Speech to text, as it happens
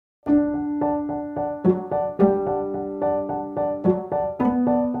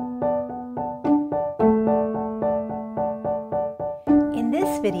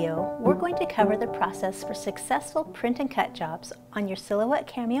cover the process for successful print and cut jobs on your Silhouette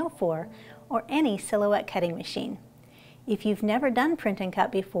Cameo 4 or any Silhouette cutting machine. If you've never done print and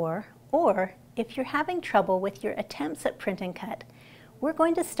cut before, or if you're having trouble with your attempts at print and cut, we're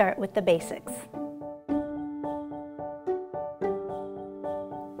going to start with the basics.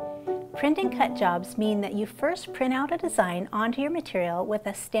 Print and cut jobs mean that you first print out a design onto your material with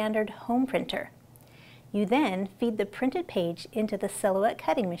a standard home printer. You then feed the printed page into the Silhouette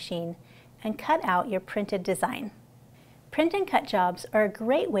cutting machine and cut out your printed design. Print and cut jobs are a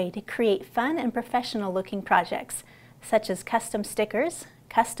great way to create fun and professional looking projects, such as custom stickers,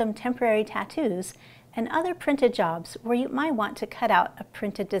 custom temporary tattoos, and other printed jobs where you might want to cut out a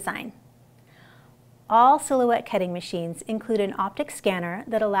printed design. All Silhouette cutting machines include an optic scanner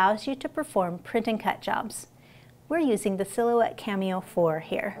that allows you to perform print and cut jobs. We're using the Silhouette Cameo 4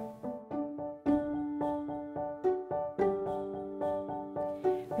 here.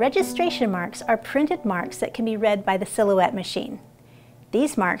 Registration marks are printed marks that can be read by the Silhouette machine.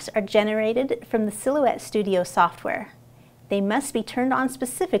 These marks are generated from the Silhouette Studio software. They must be turned on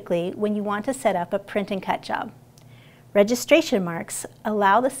specifically when you want to set up a print and cut job. Registration marks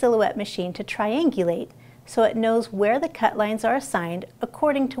allow the Silhouette machine to triangulate so it knows where the cut lines are assigned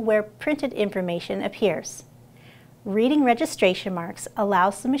according to where printed information appears. Reading registration marks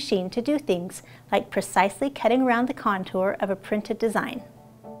allows the machine to do things like precisely cutting around the contour of a printed design.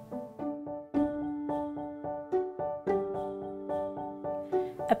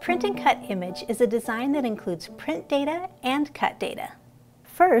 A print and cut image is a design that includes print data and cut data.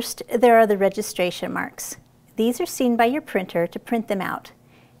 First, there are the registration marks. These are seen by your printer to print them out.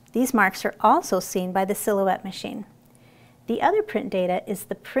 These marks are also seen by the Silhouette machine. The other print data is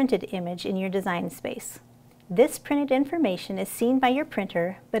the printed image in your design space. This printed information is seen by your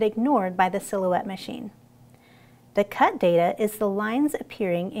printer but ignored by the Silhouette machine. The cut data is the lines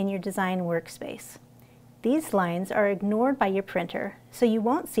appearing in your design workspace. These lines are ignored by your printer, so you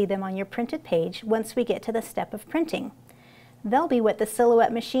won't see them on your printed page once we get to the step of printing. They'll be what the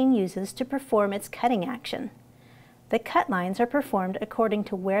Silhouette machine uses to perform its cutting action. The cut lines are performed according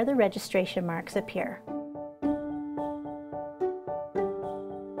to where the registration marks appear.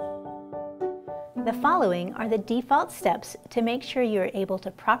 The following are the default steps to make sure you are able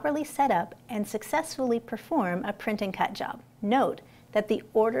to properly set up and successfully perform a print and cut job. Note that the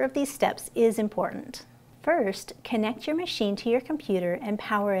order of these steps is important. First, connect your machine to your computer and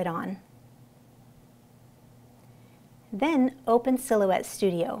power it on. Then open Silhouette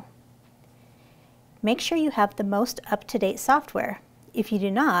Studio. Make sure you have the most up-to-date software. If you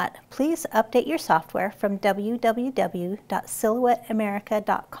do not, please update your software from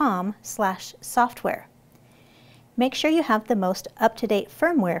www.silhouetteamerica.com/software. Make sure you have the most up-to-date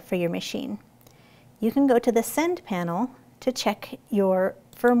firmware for your machine. You can go to the Send panel to check your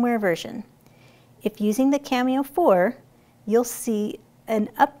firmware version. If using the Cameo 4, you'll see an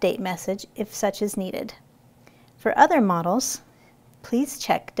update message if such is needed. For other models, please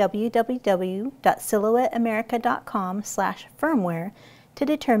check www.silhouetteamerica.com/firmware to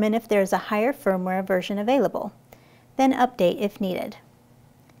determine if there is a higher firmware version available. Then update if needed.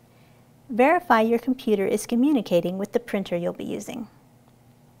 Verify your computer is communicating with the printer you'll be using.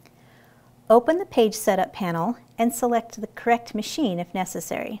 Open the Page Setup panel and select the correct machine if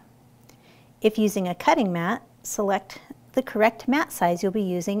necessary. If using a cutting mat, select the correct mat size you'll be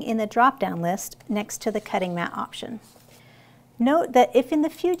using in the drop-down list next to the cutting mat option. Note that if in the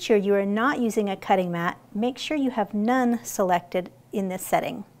future you are not using a cutting mat, make sure you have none selected in this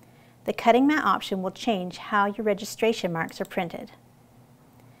setting. The cutting mat option will change how your registration marks are printed.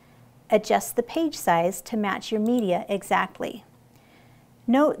 Adjust the page size to match your media exactly.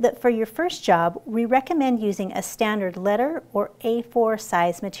 Note that for your first job, we recommend using a standard letter or A4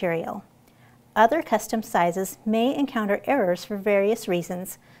 size material. Other custom sizes may encounter errors for various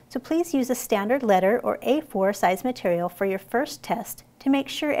reasons, so please use a standard letter or A4 size material for your first test to make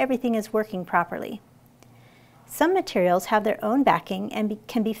sure everything is working properly. Some materials have their own backing and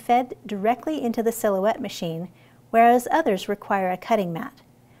can be fed directly into the Silhouette machine, whereas others require a cutting mat.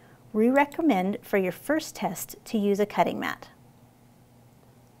 We recommend for your first test to use a cutting mat.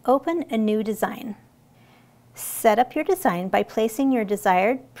 Open a new design. Set up your design by placing your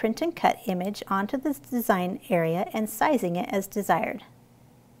desired print and cut image onto the design area and sizing it as desired.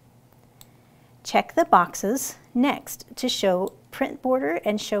 Check the boxes next to show print border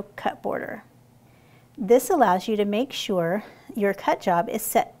and show cut border. This allows you to make sure your cut job is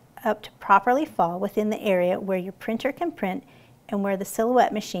set up to properly fall within the area where your printer can print and where the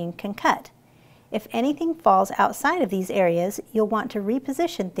Silhouette machine can cut. If anything falls outside of these areas, you'll want to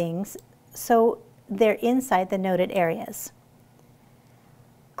reposition things so they're inside the noted areas.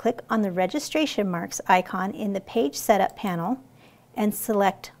 click on the registration marks icon in the Page Setup panel and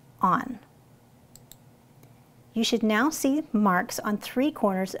select On. You should now see marks on 3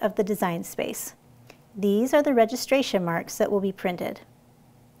 corners of the design space. These are the registration marks that will be printed.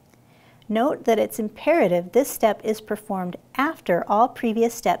 Note that it's imperative this step is performed after all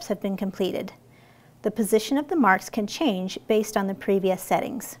previous steps have been completed. The position of the marks can change based on the previous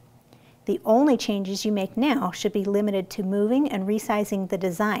settings. The only changes you make now should be limited to moving and resizing the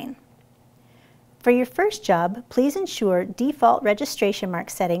design. For your first job, please ensure default registration mark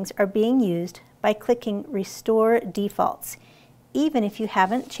settings are being used by clicking Restore Defaults, even if you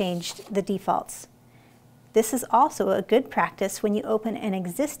haven't changed the defaults. This is also a good practice when you open an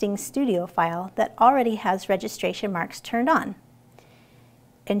existing studio file that already has registration marks turned on.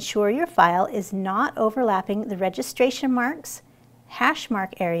 Ensure your file is not overlapping the registration marks, hash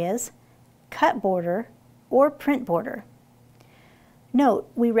mark areas, cut border, or print border. Note,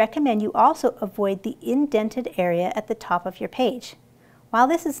 we recommend you also avoid the indented area at the top of your page. While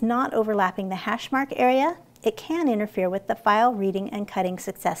this is not overlapping the hash mark area, it can interfere with the file reading and cutting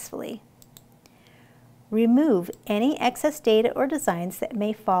successfully. Remove any excess data or designs that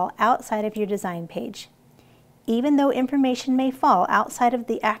may fall outside of your design page. Even though information may fall outside of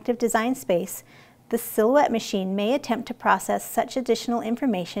the active design space, the Silhouette machine may attempt to process such additional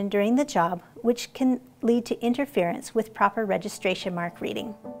information during the job, which can lead to interference with proper registration mark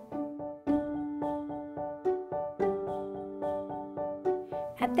reading.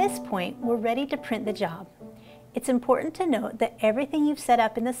 At this point, we're ready to print the job. It's important to note that everything you've set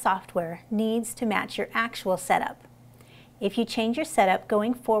up in the software needs to match your actual setup. If you change your setup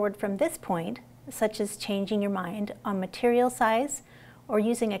going forward from this point, such as changing your mind on material size or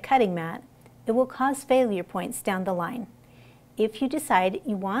using a cutting mat, it will cause failure points down the line. If you decide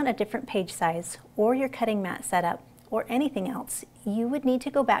you want a different page size or your cutting mat setup or anything else, you would need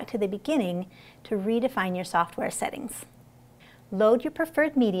to go back to the beginning to redefine your software settings. Load your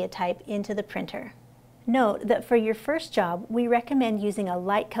preferred media type into the printer. Note that for your first job, we recommend using a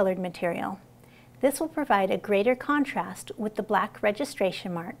light-colored material. This will provide a greater contrast with the black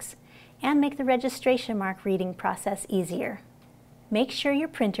registration marks and make the registration mark reading process easier. Make sure your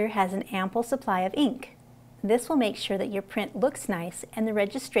printer has an ample supply of ink. This will make sure that your print looks nice and the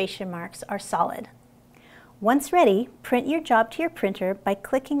registration marks are solid. Once ready, print your job to your printer by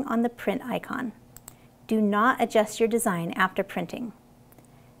clicking on the print icon. Do not adjust your design after printing.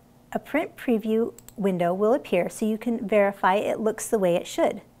 A print preview window will appear so you can verify it looks the way it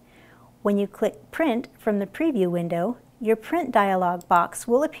should. When you click Print from the preview window, your print dialog box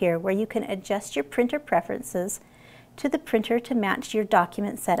will appear where you can adjust your printer preferences to the printer to match your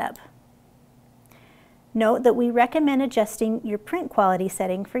document setup. Note that we recommend adjusting your print quality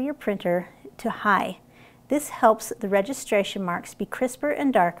setting for your printer to high. This helps the registration marks be crisper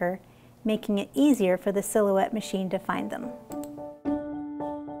and darker, making it easier for the Silhouette machine to find them.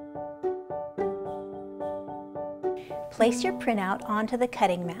 Place your printout onto the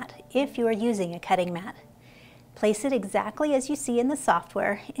cutting mat if you are using a cutting mat. Place it exactly as you see in the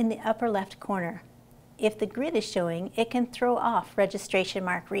software in the upper left corner. If the grid is showing, it can throw off registration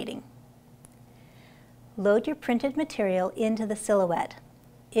mark reading. Load your printed material into the Silhouette.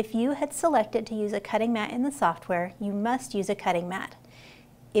 If you had selected to use a cutting mat in the software, you must use a cutting mat.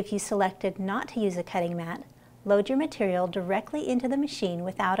 If you selected not to use a cutting mat, load your material directly into the machine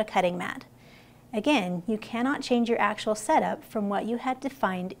without a cutting mat. Again, you cannot change your actual setup from what you had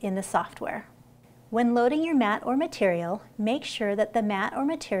defined in the software. When loading your mat or material, make sure that the mat or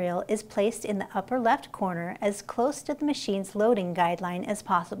material is placed in the upper left corner as close to the machine's loading guideline as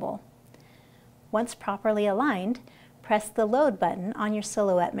possible. Once properly aligned, press the Load button on your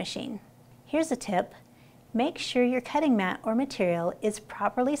Silhouette machine. Here's a tip. Make sure your cutting mat or material is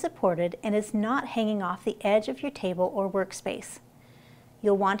properly supported and is not hanging off the edge of your table or workspace.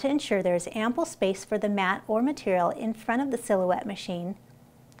 You'll want to ensure there is ample space for the mat or material in front of the Silhouette machine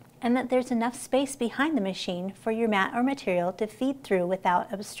and that there's enough space behind the machine for your mat or material to feed through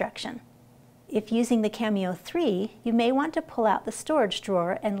without obstruction. If using the Cameo 3, you may want to pull out the storage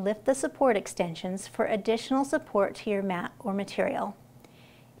drawer and lift the support extensions for additional support to your mat or material.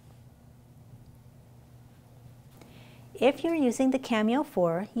 If you're using the Cameo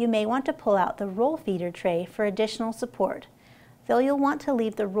 4, you may want to pull out the roll feeder tray for additional support, though you'll want to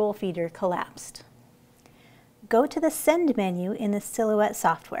leave the roll feeder collapsed. Go to the Send menu in the Silhouette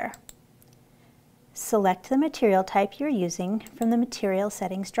software. Select the material type you're using from the Material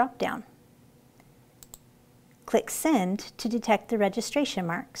Settings drop-down. Click Send to detect the registration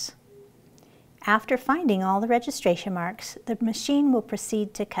marks. After finding all the registration marks, the machine will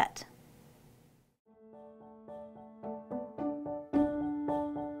proceed to cut.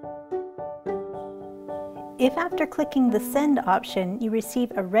 If after clicking the Send option you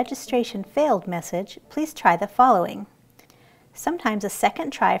receive a registration failed message, please try the following. Sometimes a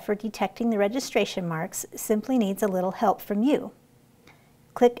second try for detecting the registration marks simply needs a little help from you.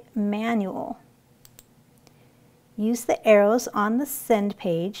 Click Manual. Use the arrows on the Send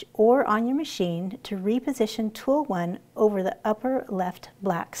page or on your machine to reposition Tool 1 over the upper left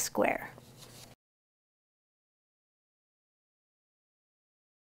black square.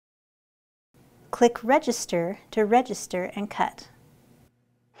 Click Register to register and cut.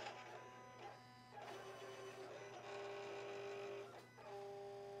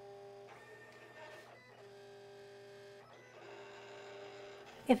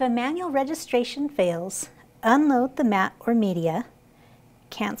 If a manual registration fails, unload the mat or media,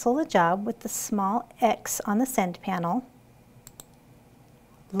 cancel the job with the small X on the Send panel,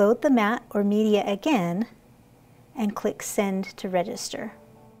 load the mat or media again, and click Send to register.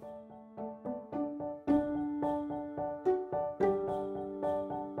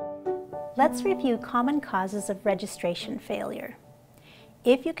 Let's review common causes of registration failure.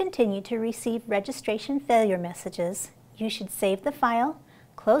 If you continue to receive registration failure messages, you should save the file,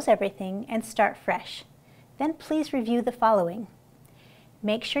 close everything, and start fresh. Then please review the following.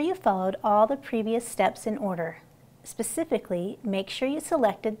 Make sure you followed all the previous steps in order. Specifically, make sure you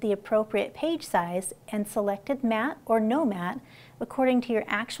selected the appropriate page size and selected mat or no mat according to your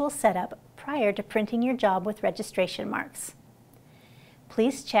actual setup prior to printing your job with registration marks.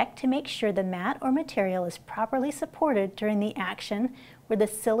 Please check to make sure the mat or material is properly supported during the action where the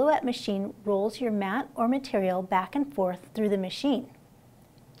silhouette machine rolls your mat or material back and forth through the machine.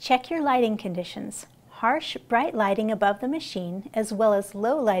 Check your lighting conditions. Harsh, bright lighting above the machine as well as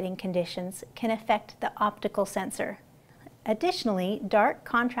low lighting conditions can affect the optical sensor. Additionally, dark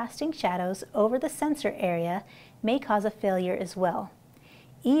contrasting shadows over the sensor area may cause a failure as well.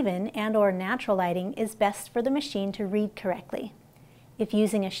 Even and/or natural lighting is best for the machine to read correctly. If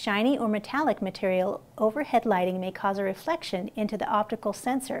using a shiny or metallic material, overhead lighting may cause a reflection into the optical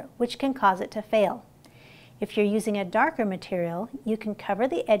sensor, which can cause it to fail. If you're using a darker material, you can cover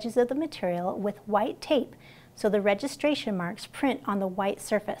the edges of the material with white tape so the registration marks print on the white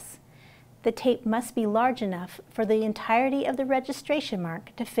surface. The tape must be large enough for the entirety of the registration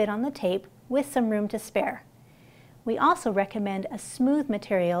mark to fit on the tape with some room to spare. We also recommend a smooth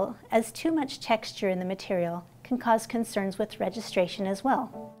material, as too much texture in the material can cause concerns with registration as well.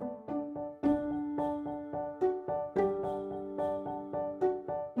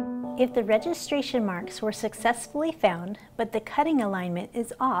 If the registration marks were successfully found, but the cutting alignment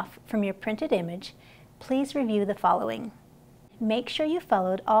is off from your printed image, please review the following. Make sure you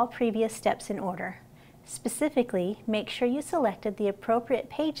followed all previous steps in order. Specifically, make sure you selected the appropriate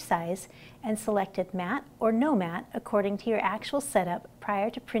page size and selected mat or no mat according to your actual setup prior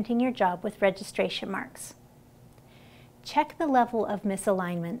to printing your job with registration marks. Check the level of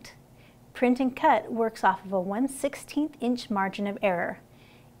misalignment. Print and Cut works off of a 1/16 inch margin of error.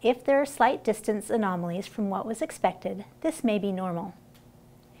 If there are slight distance anomalies from what was expected, this may be normal.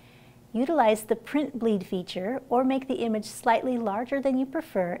 Utilize the print bleed feature or make the image slightly larger than you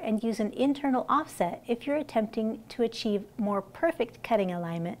prefer and use an internal offset if you're attempting to achieve more perfect cutting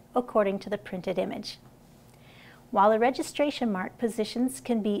alignment according to the printed image. While the registration mark positions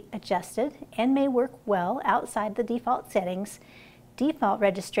can be adjusted and may work well outside the default settings, default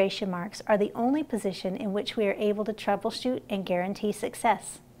registration marks are the only position in which we are able to troubleshoot and guarantee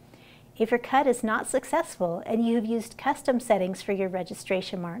success. If your cut is not successful and you have used custom settings for your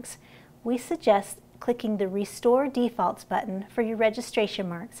registration marks, we suggest clicking the Restore Defaults button for your registration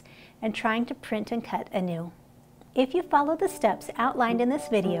marks and trying to print and cut anew. If you follow the steps outlined in this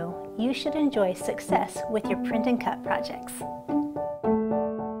video, you should enjoy success with your print and cut projects.